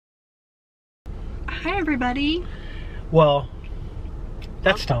Hi everybody. Well,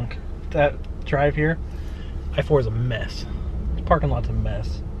 that stunk. That drive here, I-4 is a mess. The parking lot's a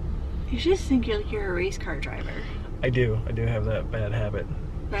mess. You just think you're a race car driver. I do have that bad habit.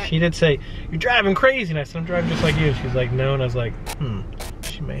 But she did say, "You're driving crazy," and I said, "I'm driving just like you." She's like, "No," and I was like,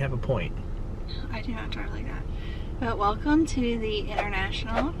 she may have a point. I do not drive like that. But welcome to the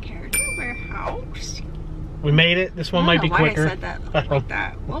International Character Warehouse. We made it. This one might be quicker. I said that like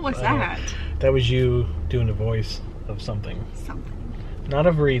that. What was that? That was you doing a voice of something. Something. Not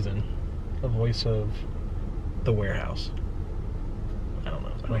of reason. A voice of the warehouse. I don't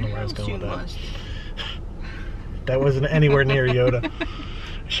know. I don't know where I was going with that. That wasn't anywhere near Yoda.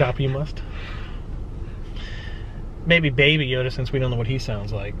 Shop you must. Maybe Baby Yoda, since we don't know what he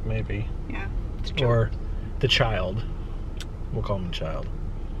sounds like. Maybe. Yeah. It's true. Or the child. We'll call him the child.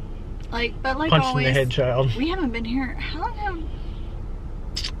 But like Punch always, in the head child. we haven't been here. How long have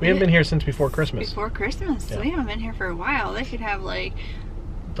we haven't been here since before Christmas. Before Christmas. Yeah. We haven't been here for a while. They could have like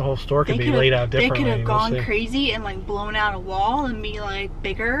the whole store could be laid out differently. They could have gone crazy and like blown out a wall and be like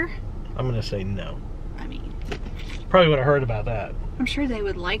bigger. I'm gonna say no. I mean, probably would have heard about that. I'm sure they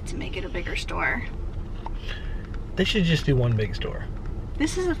would like to make it a bigger store. They should just do one big store.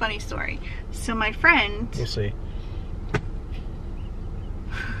 This is a funny story. So my friend, we'll see.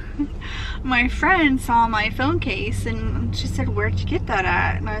 My friend saw my phone case and she said, "Where'd you get that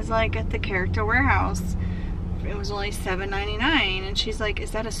at?" And I was like, "At the Character Warehouse. It was only $7.99. And she's like,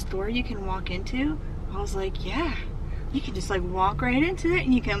 "Is that a store you can walk into?" I was like, "Yeah. You can just like walk right into it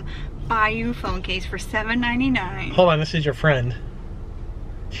and you can buy you a phone case for $7.99. Hold on, this is your friend.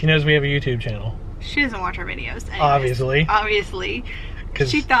 She knows we have a YouTube channel. She doesn't watch our videos. Anyways, Obviously.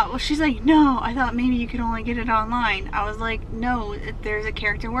 She thought, well, she's like, "No, I thought maybe you could only get it online." I was like, "No, there's a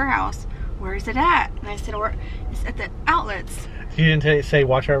Character Warehouse. Where is it at?" And I said, "It's at the outlets." You didn't say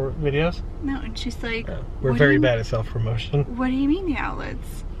watch our videos? No, and she's like, we're very bad at self-promotion. "What do you mean the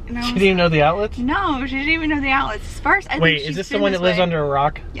outlets?" And I she didn't even know the outlets? No, she didn't even know the outlets. As far as I Wait, think is this the one that lives under a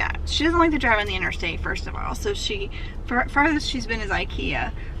rock? Yeah, she doesn't like to drive on the interstate, first of all. So farthest she's been is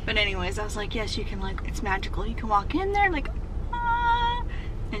IKEA. But anyways, I was like, yes, you can, like, it's magical. You can walk in there, like,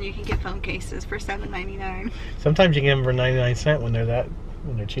 and you can get phone cases for $7.99. Sometimes you can get them for 99 cents when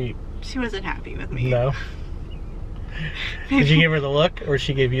they're cheap. She wasn't happy with me. No. Did you give her the look, or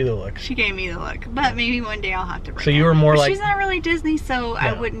she gave you the look? She gave me the look, but maybe one day I'll have to bring So you were more like... She's not really Disney, so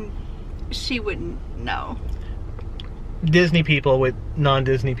no. She wouldn't know. Disney people with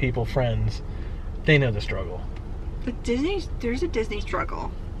non-Disney people friends, they know the struggle. But there's a Disney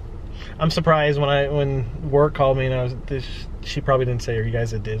struggle. I'm surprised when work called me and she probably didn't say, "Are you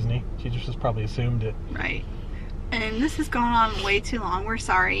guys at Disney?" She just probably assumed it. Right. And this has gone on way too long. We're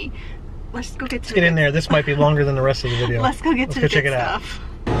sorry. Let's go get to Let's get in there. This might be longer than the rest of the video. Let's go get to the check good it stuff.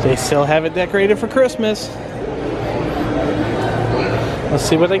 Out. They still have it decorated for Christmas. Let's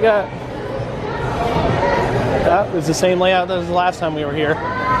see what they got. That was the same layout as the last time we were here.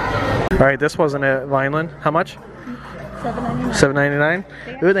 Alright, this wasn't at Vineland. How much? $7.99. $7.99?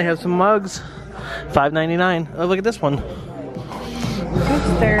 Ooh, they have some mugs. $5.99. Oh, look at this one.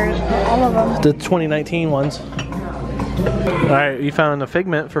 There's all of them. The 2019 ones. Alright, you found a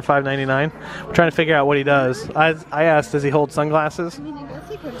Figment for $5.99. We're trying to figure out what he does. I asked, does he hold sunglasses? I mean, I guess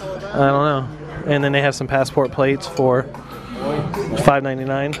he could hold them. I don't know. And then they have some passport plates for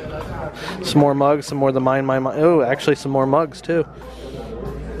 $5.99. Some more mugs, some more of the Mine. Oh, actually some more mugs too.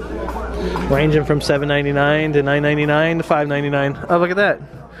 Ranging from $7.99 to $9.99 to $5.99. Oh, look at that.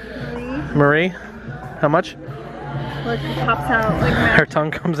 Marie. How much? Look, it pops out like that. Her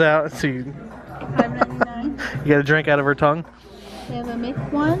tongue comes out, so you $5.99. You get a drink out of her tongue. They have a mixed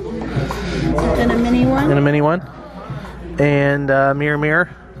one and a mini one. And a mini one. And Mirror Mirror.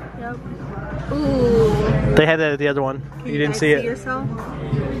 Yep. Ooh. They had that at the other one. You didn't see it. Yourself?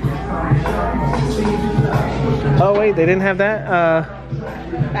 Oh wait, they didn't have that.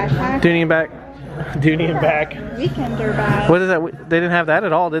 Backpack. Dooney and Back. Weekender bag. What is that? They didn't have that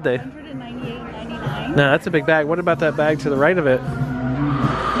at all, did they? $198.99. No, that's a big bag. What about that bag to the right of it?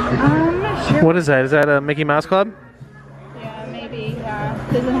 Sure. What is that? Is that a Mickey Mouse Club? Yeah, maybe. Yeah.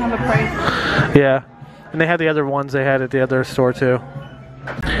 Doesn't have a price. Yeah. And they had the other ones they had at the other store too.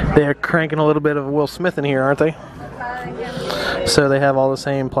 They're cranking a little bit of Will Smith in here, aren't they? So they have all the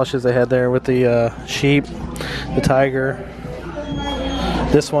same plushes they had there with the sheep, the tiger,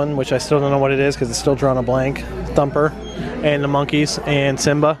 this one, which I still don't know what it is because it's still drawn a blank, Thumper, and the monkeys, and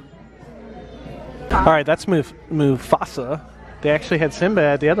Simba. Alright, that's Mufasa. They actually had Simba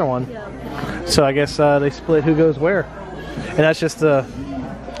at the other one. Yeah. So I guess they split who goes where. And that's just a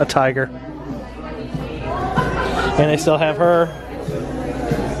tiger. And they still have her.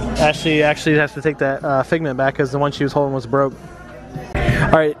 Ashley actually has to take that Figment back because the one she was holding was broke.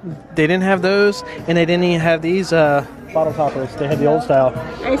 All right, they didn't have those, and they didn't even have these bottle toppers. They had the old style.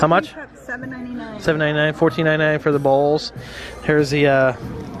 How much? $7.99. $7.99, $14.99 for the bowls. Here's the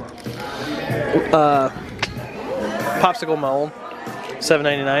popsicle mold,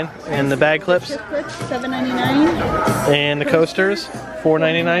 $7.99, and the bag clips, $7.99. and the coasters,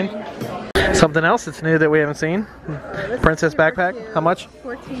 $4.99. Something else that's new that we haven't seen. Princess backpack. How much?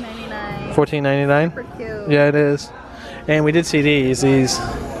 $14.99. $14.99. Super cute. Yeah, it is. And we did see these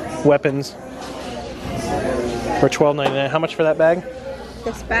weapons for $12.99. How much for that bag?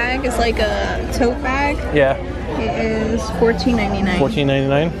 This bag is like a tote bag. Yeah. It is $14.99.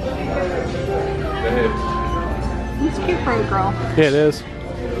 $14.99. It's cute for a girl. Yeah, it is.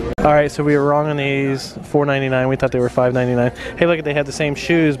 All right, so we were wrong on these. $4.99. We thought they were $5.99. Hey, look, they had the same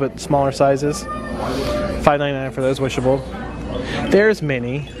shoes but smaller sizes. $5.99 for those wishable. There's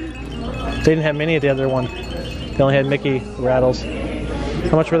Minnie. They didn't have Minnie at the other one. They only had Mickey Rattles.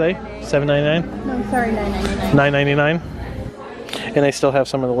 How much were they? $7.99? No, sorry, $9.99. $9.99. And they still have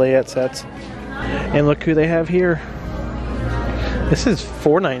some of the layette sets. And look who they have here. This is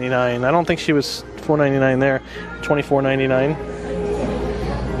 $4.99. I don't think she was $4.99 there. $24.99.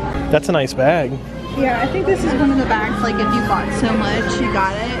 That's a nice bag. Yeah, I think this is one of the bags, like if you bought so much, you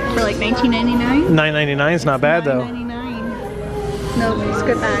got it for like $19.99. $9.99 is not bad though. $9.99. No, it's a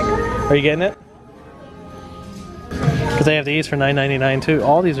good bag. Are you getting it? Because they have these for $9.99 too.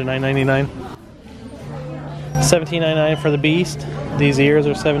 All these are $9.99. $17.99 for the Beast. These ears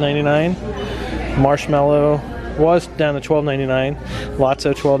are $7.99. Marshmallow was down to $12.99.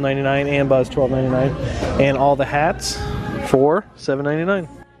 Lotso $12.99 and Buzz $12.99. And all the hats for $7.99.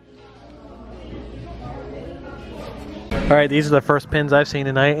 All right, these are the first pins I've seen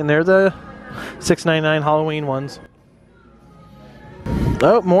tonight, and they're the $6.99 Halloween ones.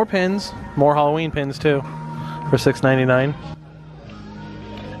 Oh, more pins, more Halloween pins too, for $6.99.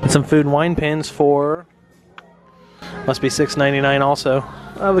 And some food and wine pins for must be $6.99 also.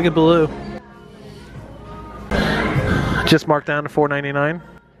 Oh, look at Baloo. Just marked down to $4.99.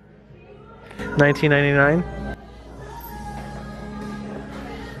 $19.99.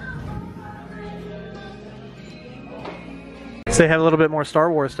 So they have a little bit more Star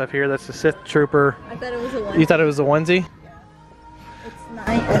Wars stuff here. That's the Sith Trooper. I thought it was a onesie. You thought it was a onesie? It's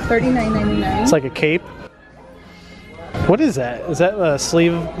 $39.99. It's like a cape. What is that? Is that a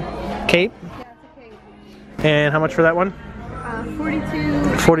sleeve cape? Yeah, it's a cape. And how much for that one?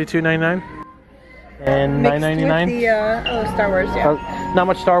 $42.99. And $9.99. The Star Wars, yeah. Not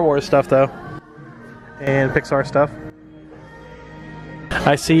much Star Wars stuff though. And Pixar stuff.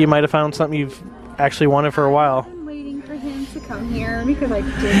 I see you might have found something you've actually wanted for a while. I'm waiting for him to come here because I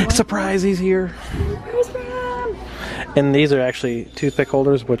did. Surprise, he's here. Where's Ram? And these are actually toothpick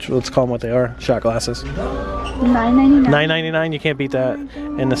holders, which let's call them what they are, shot glasses. $9.99. $9.99, you can't beat that.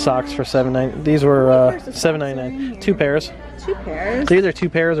 And the socks for $7.99. These were $7.99. Two pairs. Two pairs? They're either two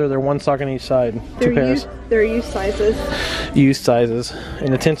pairs or they're one sock on each side. Two pairs. They're used sizes. Used sizes.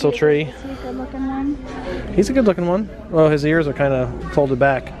 And the tinsel tree. Is he a good looking one? He's a good looking one. Well, his ears are kind of folded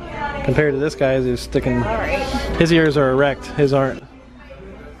back. Compared to this guy's, he's sticking. Alright. His ears are erect. His aren't.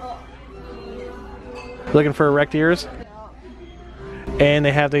 Looking for erect ears? And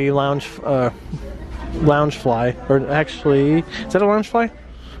they have the lounge fly, or actually, is that a lounge fly?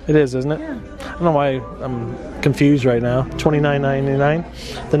 It is, isn't it? Yeah. I don't know why I'm confused right now.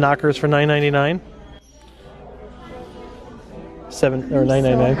 $29.99. The knockers for $9.99.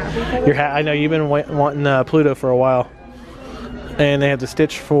 $9.99. Your hat. I know you've been wanting Pluto for a while. And they have the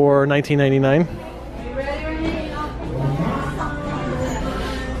Stitch for $19.99.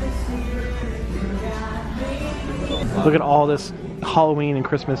 Look at all this Halloween and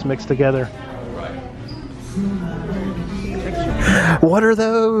Christmas mixed together. What are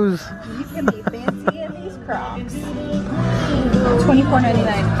those? You can be fancy in these Crocs. $24.99. I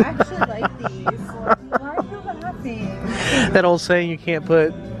actually like these. Why are you laughing? That old saying, you can't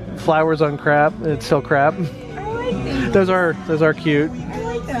put flowers on crap, it's still crap. I like these. Those are cute. I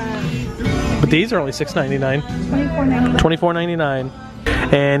like them. But these are only $6.99. $24.99. $24.99.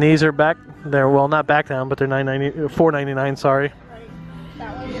 And these are back. They're, well, not back down, but they're $4.99. Sorry.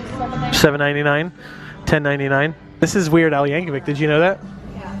 That one is $7.99. $7.99. $10.99. This is Weird Al Yankovic. Did you know that?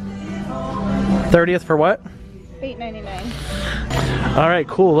 Yeah. 30th for what? $8.99. All right,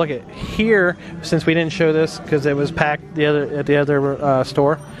 cool. Look at here. Since we didn't show this because it was packed at the other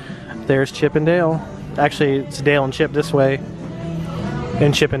store. There's Chip and Dale. Actually, it's Dale and Chip this way,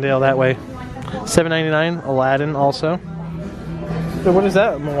 and Chip and Dale that way. $7.99. Aladdin also. So what is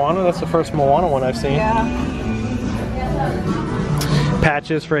that? Moana? That's the first Moana one I've seen. Yeah.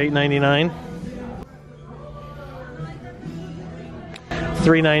 Patches for $8.99.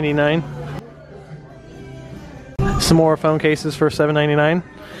 $3.99. Some more phone cases for $7.99.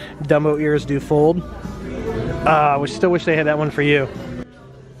 Dumbo ears do fold. We still wish they had that one for you.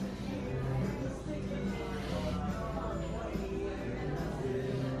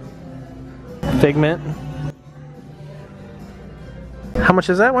 Figment. How much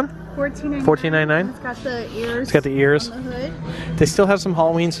is that one? $14.99. $14.99. It's got the ears. It's got the ears. On the hood. They still have some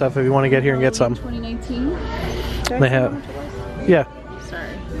Halloween stuff if you want to get here and get some. 2019. They have. Yeah.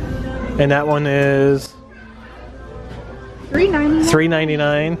 Sorry. And that one is $3.99.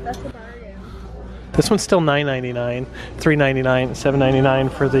 $3.99. That's a bargain. This one's still $9.99. $3.99.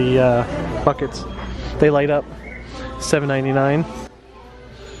 $7.99 for the buckets. They light up. $7.99.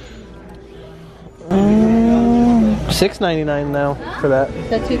 $6.99 now for that.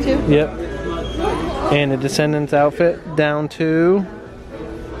 That's you too? Yep. And the Descendants outfit down to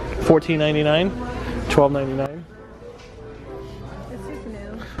 $14.99. $12.99. This is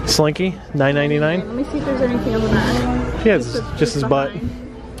new. Slinky $9.99. Let me see if there's anything on the back. Yeah, it's just his butt.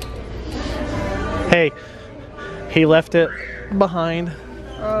 Hey, he left it behind.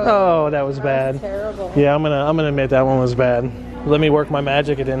 Oh, that was bad. Terrible. Yeah, I'm gonna admit that one was bad. Let me work my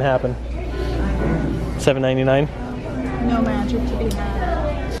magic. It didn't happen. $7.99. No magic to be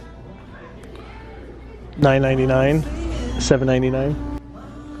had. $9.99. $7.99.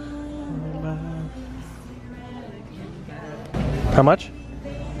 How much?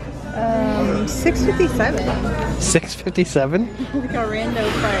 $6.57. $6.57. Like a rando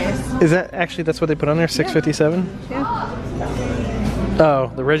price. Is that actually that's what they put on there? $6.57. Yeah.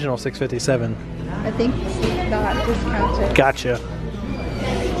 Oh, the original $6.57. I think it's not discounted. Gotcha.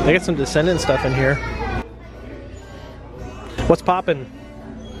 I got some Descendant stuff in here. What's poppin'?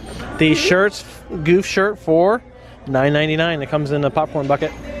 The shirts, Goof shirt for $9.99. It comes in a popcorn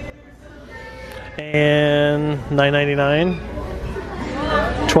bucket. And $9.99.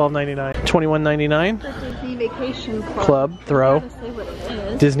 $12.99. $21.99. Disney Vacation Club throw. I gotta say what it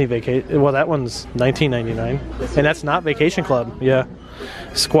is. Disney Vacation. Well, that one's $19.99. And that's not Vacation Club. Yeah.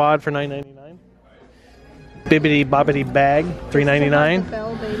 Squad for $9.99. Bibbidi Bobbidi Bag, $3.99.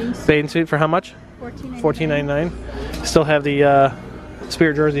 Bell bathing suit. Bathing suit for how much? $14.99. Still have the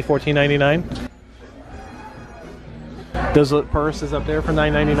Spirit jersey, $14.99. Those purse is up there for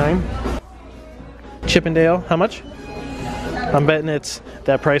 $9.99. Chippendale, how much? I'm betting it's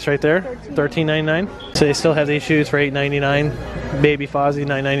that price right there, $13.99. So they still have these shoes for $8.99. Baby Fozzie,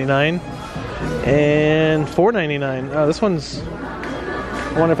 $9.99. And $4.99. Oh, this one's...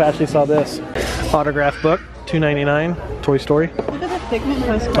 I wonder if I actually saw this. Autograph book, $2.99. Toy Story. Look at the Figment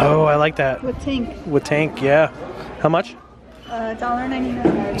postcard. Oh, I like that. With Tank. With Tank, yeah. How much?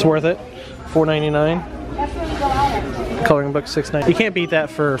 $1.99. It's worth it. $4.99. Coloring book, $6.99. You can't beat that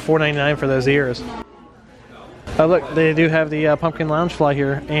for $4.99 for those ears. Oh look, they do have the Pumpkin Lounge fly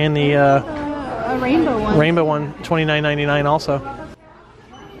here, and the a rainbow one. rainbow one, $29.99 also.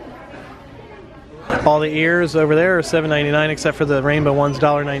 All the ears over there are $7.99, except for the rainbow ones,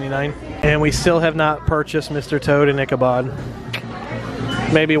 $1.99. And we still have not purchased Mr. Toad and Ichabod.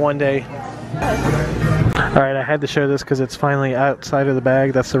 Maybe one day. Alright, I had to show this because it's finally outside of the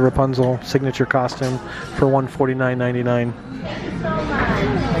bag. That's the Rapunzel signature costume for $149.99.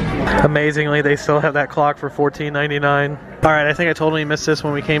 Amazingly, they still have that clock for $14.99. Alright, I think I totally missed this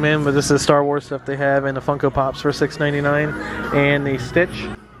when we came in, but this is Star Wars stuff they have, and the Funko Pops for $6.99, and the Stitch,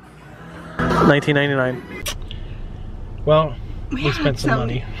 $19.99. Well, we spent some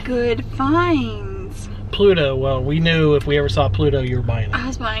money. Good finds. Pluto, well, we knew if we ever saw Pluto, you were buying I it.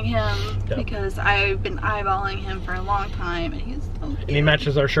 was buying him Yep. because I've been eyeballing him for a long time, and he's so cute. And he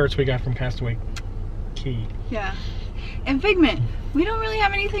matches our shirts we got from Castaway Key. Yeah. And Figment. We don't really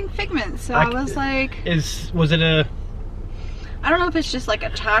have anything Figment, so I was like... Was it a... I don't know if it's just like a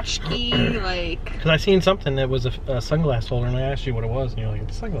tchotchke, like... Because I seen something that was a sunglass holder, and I asked you what it was, and you're like,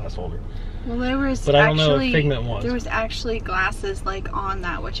 it's a sunglass holder. Well, there was But I don't know if Figment was. There was actually glasses like on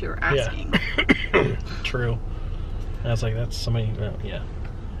that, what you were asking. Yeah. True. I was like, that's somebody... yeah.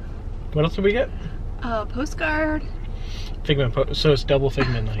 What else did we get? Postcard. Figment. So it's double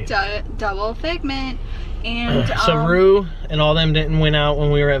Figment night. Double Figment. And so Rue and all them didn't win out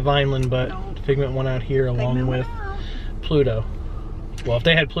when we were at Vineland, but no. Figment went out here along with Pluto. Well, if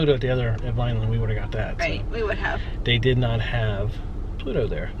they had Pluto at the other at Vineland, we would have got that. Right, so. we would have. They did not have Pluto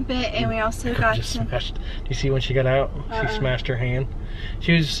there. But, and we also got just some... smashed. Do you see when she got out? She smashed her hand.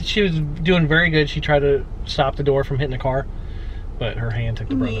 She was doing very good. She tried to stop the door from hitting the car, but her hand took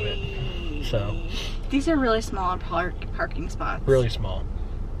the brunt of it. So these are really small parking spots. really small.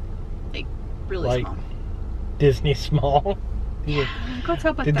 Like really small. Disney small. What's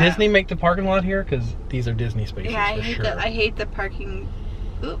up with Did that? Disney make the parking lot here? Because these are Disney spaces. Yeah, for sure. I hate the parking.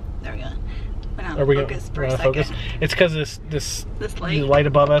 Oop, there we go. Went out Are we focus for a gonna second. focus? It's because this light. light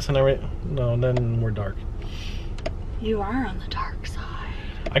above us and everything. No, then we're dark. You are on the dark side.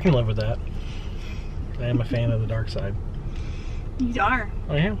 I can live with that. I am a fan of the dark side. You are.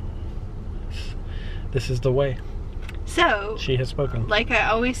 I am. This is the way. So, She has spoken. like I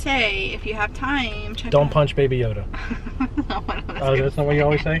always say, if you have time, check Don't out... punch Baby Yoda. Oh, that's not what you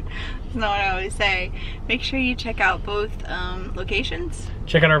always say? That's not what I always say. Make sure you check out both locations.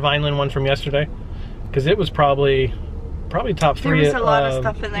 Check out our Vineland one from yesterday. Because it was probably top 3 There was a lot of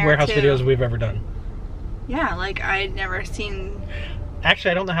stuff in there, warehouse too. videos we've ever done. Yeah, like I'd never seen...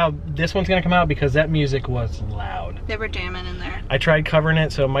 Actually, I don't know how this one's going to come out because that music was loud. They were jamming in there. I tried covering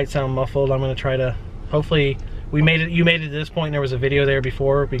it, so it might sound muffled. I'm going to try to... Hopefully, you made it to this point and there was a video there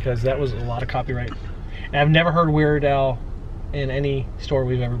before because that was a lot of copyright. And I've never heard Weird Al in any store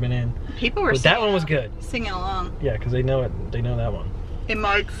we've ever been in. People were But that one was good. Singing along. Yeah, because they know it. They know that one. It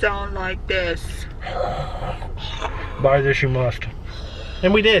might sound like this. Buy this you must.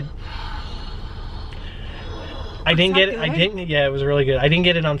 And we did. I didn't get it. I didn't. Yeah, it was really good. I didn't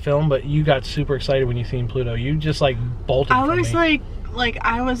get it on film, but you got super excited when you seen Pluto. You just like bolted. I from was me.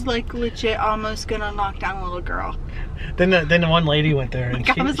 I was like legit almost gonna knock down a little girl. Then the one lady went there, and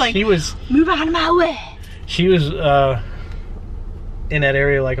I was like, she was move out of my way. She was in that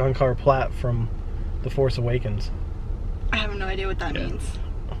area like Encore Platte from The Force Awakens. I have no idea what that means.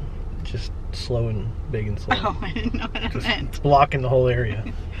 Just slow and big and slow. Oh, I didn't know what it meant. Blocking the whole area.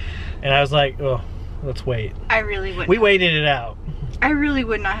 And I was like, oh, let's wait. I really would. We waited it out. I really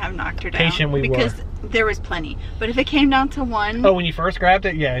would not have knocked her down. Patient we because were. There was plenty. But if it came down to one... Oh, when you first grabbed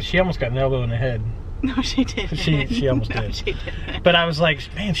it? Yeah, she almost got an elbow in the head. No, she didn't. She almost no, did. She didn't. But I was like,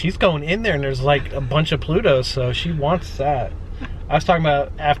 man, she's going in there and there's like a bunch of Plutos, so she wants that. I was talking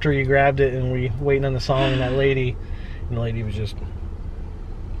about after you grabbed it and we waiting on the song and the lady was just...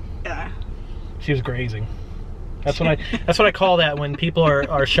 Yeah. She was grazing. That's what I call that when people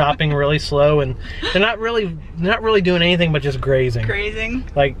are shopping really slow and they're not really doing anything but just grazing. Grazing.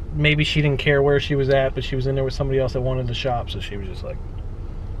 Like maybe she didn't care where she was at, but she was in there with somebody else that wanted to shop, so she was just like,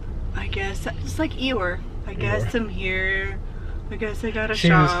 I guess it's like Eeyore. I guess I'm here. I guess I gotta she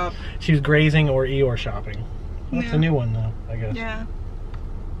shop. She was grazing or Eeyore shopping. That's Yeah. a new one though, I guess. Yeah.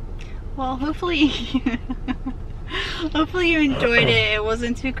 Well, hopefully hopefully you enjoyed it. It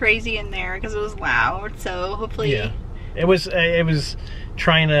wasn't too crazy in there because it was loud. So hopefully. Yeah. It was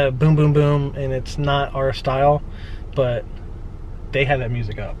trying to boom boom boom, and it's not our style, but they had that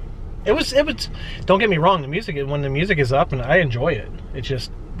music up. It was. Don't get me wrong. When the music is up, and I enjoy it. It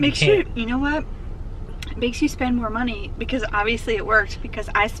just makes you. You know what? It makes you spend more money because obviously it worked because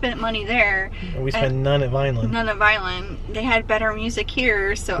I spent money there. And we spent none at Vineland. None at Vineland. They had better music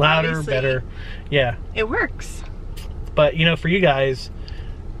here, so louder, obviously better. Yeah. It works. But you know, for you guys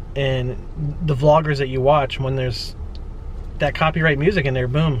and the vloggers that you watch, when there's that copyright music in there,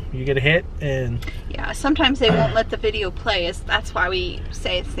 boom, you get a hit. And yeah, sometimes they won't let the video play. That's why we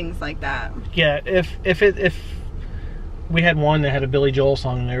say things like that. Yeah, if we had one that had a Billy Joel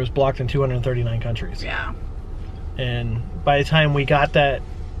song in there, it was blocked in 239 countries. Yeah. And by the time we got that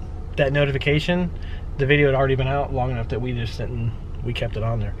notification, the video had already been out long enough that we just didn't. We kept it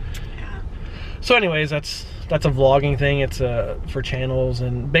on there. Yeah. So, anyways, that's a vlogging thing. It's for channels,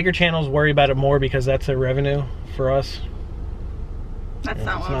 and bigger channels worry about it more because that's a revenue for us. That's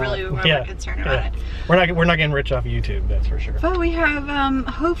not what really we're concerned about it. We're not getting rich off of YouTube, that's for sure. But we have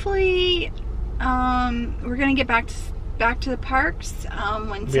hopefully we're gonna get back to the parks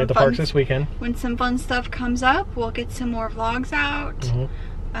when we at the parks this weekend. When some fun stuff comes up, we'll get some more vlogs out.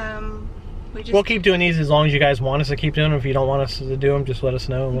 Mm-hmm. We'll keep doing these as long as you guys want us to keep doing them. If you don't want us to do them, just let us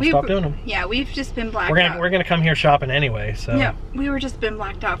know and we'll stop doing them. Yeah, we've just been blacked out. We're gonna come here shopping anyway, so. Yeah, we were just been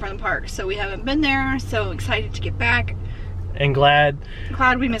blacked out from the park, so we haven't been there. So excited to get back. And glad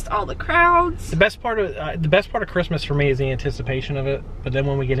we missed all the crowds. The best part of Christmas for me is the anticipation of it. But then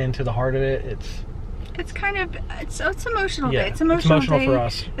when we get into the heart of it, it's kind of it's emotional day. It's emotional day for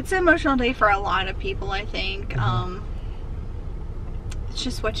us. It's an emotional day for a lot of people, I think. Mm-hmm. It's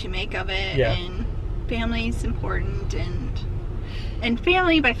just what you make of it, yeah. And family's important, and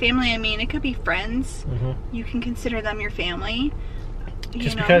family, by family I mean it could be friends. Mm-hmm. You can consider them your family.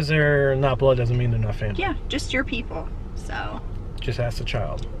 Just because they're not blood doesn't mean they're not family. Yeah, just your people. So. Just ask the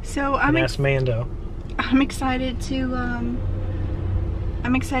child. So ask Mando. I'm excited to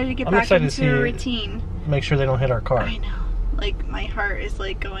get back into a routine. Make sure they don't hit our car. I know. Like my heart is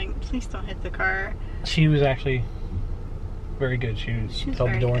like going, please don't hit the car. She was actually very good. She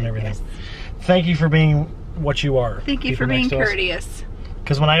held the door and everything. Yes. Thank you for being what you are. Thank you for being courteous.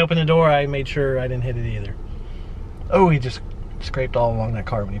 Because when I opened the door, I made sure I didn't hit it either. Oh, he just scraped all along that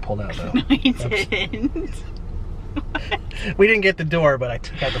car when he pulled out, though. No, he didn't. We didn't get the door, but I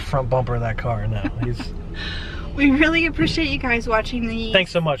took out the front bumper of that car. No, he's... We really appreciate you guys watching these.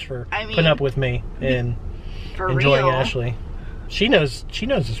 Thanks so much for putting up with me and enjoying real. Ashley. She knows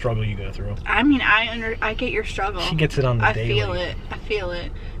the struggle you go through. I mean, I get your struggle. She gets it on the daily. I feel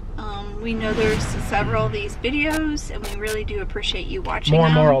it. We know there's several of these videos, and we really do appreciate you watching more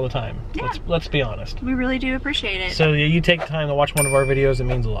them. and more all the time. Yeah. Let's be honest. We really do appreciate it. So yeah, you take the time to watch one of our videos, it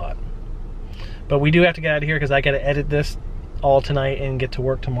means a lot. But we do have to get out of here because I got to edit this all tonight and get to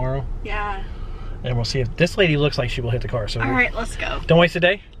work tomorrow. Yeah. And we'll see if this lady looks like she will hit the car. So all right, let's go. Don't waste a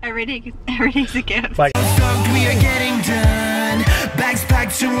day. Every day's a gift. Bye. We are getting done. Bags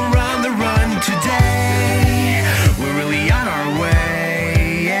packed, so we're on the run today.